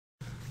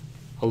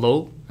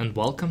Hello and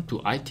welcome to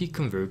IT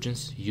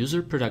Convergence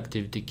User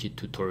Productivity Kit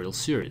tutorial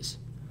series.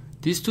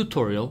 This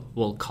tutorial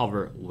will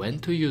cover when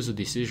to use a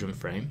decision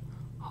frame,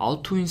 how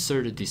to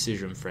insert a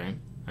decision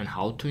frame, and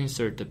how to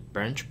insert a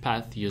branch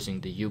path using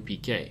the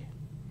UPK.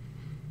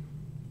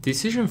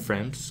 Decision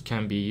frames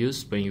can be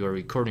used when you are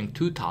recording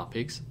two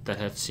topics that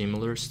have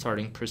similar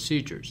starting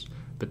procedures,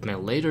 but may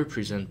later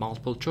present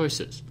multiple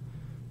choices.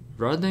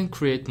 Rather than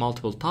create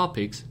multiple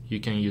topics, you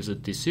can use a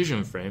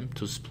decision frame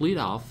to split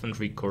off and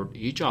record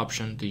each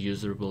option the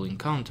user will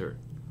encounter.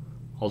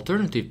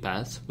 Alternative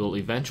paths will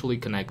eventually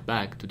connect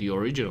back to the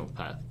original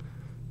path,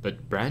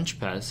 but branch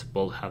paths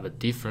will have a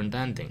different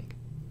ending.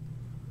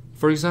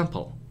 For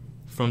example,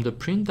 from the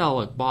print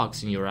dialog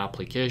box in your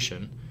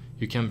application,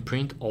 you can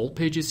print all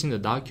pages in the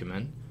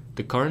document,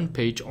 the current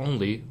page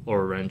only,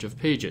 or a range of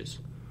pages.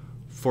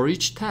 For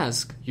each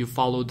task, you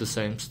follow the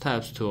same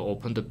steps to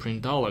open the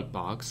print dialog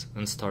box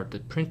and start the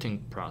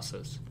printing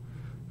process.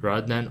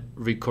 Rather than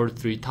record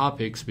three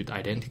topics with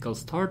identical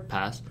start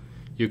paths,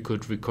 you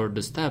could record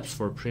the steps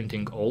for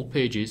printing all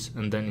pages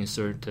and then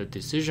insert a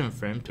decision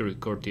frame to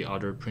record the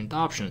other print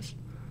options.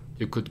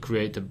 You could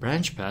create a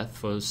branch path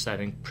for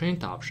setting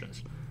print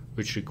options,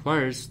 which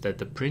requires that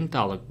the print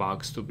dialog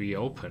box to be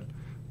open,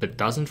 but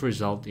doesn't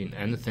result in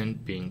anything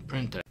being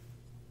printed.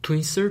 To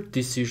insert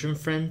decision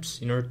frames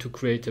in order to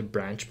create a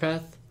branch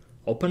path,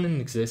 open an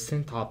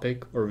existing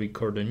topic or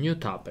record a new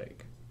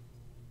topic.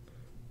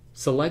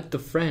 Select the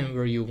frame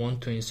where you want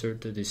to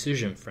insert the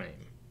decision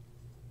frame.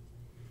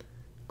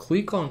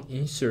 Click on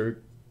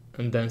Insert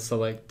and then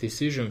select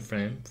Decision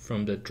Frame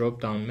from the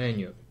drop-down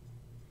menu.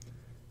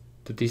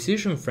 The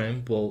decision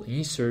frame will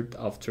insert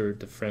after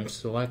the frame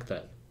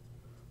selected.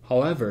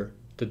 However,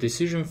 the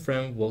decision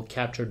frame will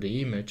capture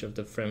the image of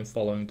the frame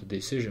following the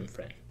decision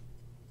frame.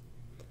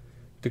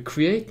 The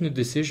Create New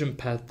Decision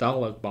Path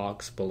dialog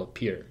box will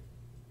appear.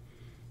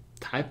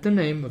 Type the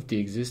name of the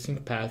existing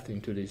path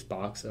into this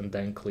box and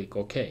then click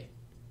OK.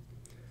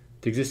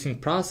 The existing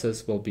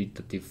process will be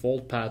the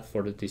default path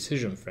for the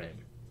decision frame.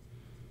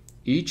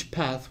 Each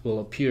path will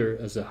appear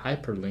as a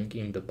hyperlink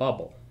in the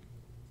bubble.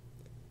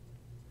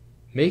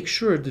 Make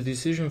sure the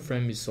decision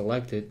frame is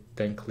selected,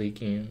 then click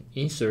in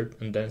Insert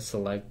and then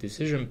select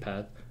Decision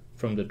Path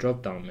from the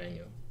drop-down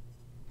menu.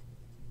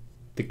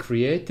 The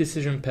Create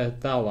Decision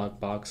Path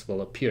dialog box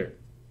will appear.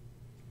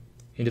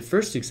 In the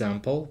first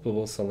example, we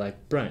will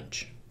select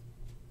Branch.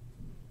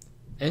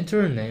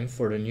 Enter a name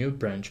for the new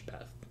branch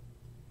path.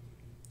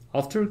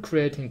 After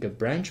creating a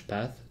branch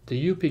path,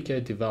 the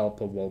UPK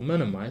developer will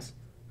minimize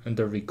and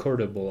the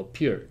recorder will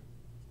appear.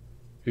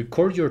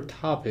 Record your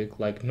topic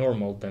like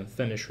normal, then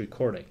finish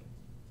recording.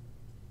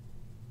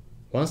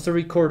 Once the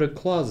recorder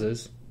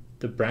closes,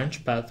 the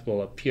branch path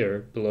will appear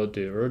below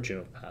the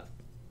original path.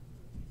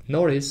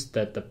 Notice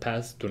that the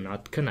paths do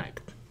not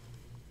connect.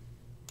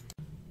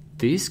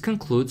 This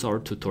concludes our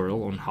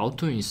tutorial on how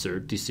to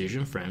insert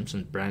decision frames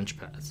and branch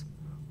paths.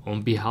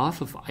 On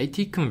behalf of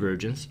IT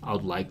Convergence, I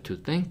would like to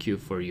thank you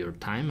for your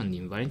time and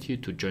invite you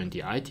to join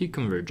the IT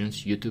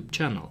Convergence YouTube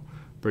channel,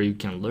 where you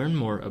can learn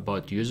more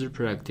about User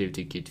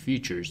Productivity Kit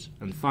features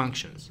and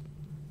functions.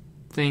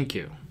 Thank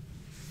you.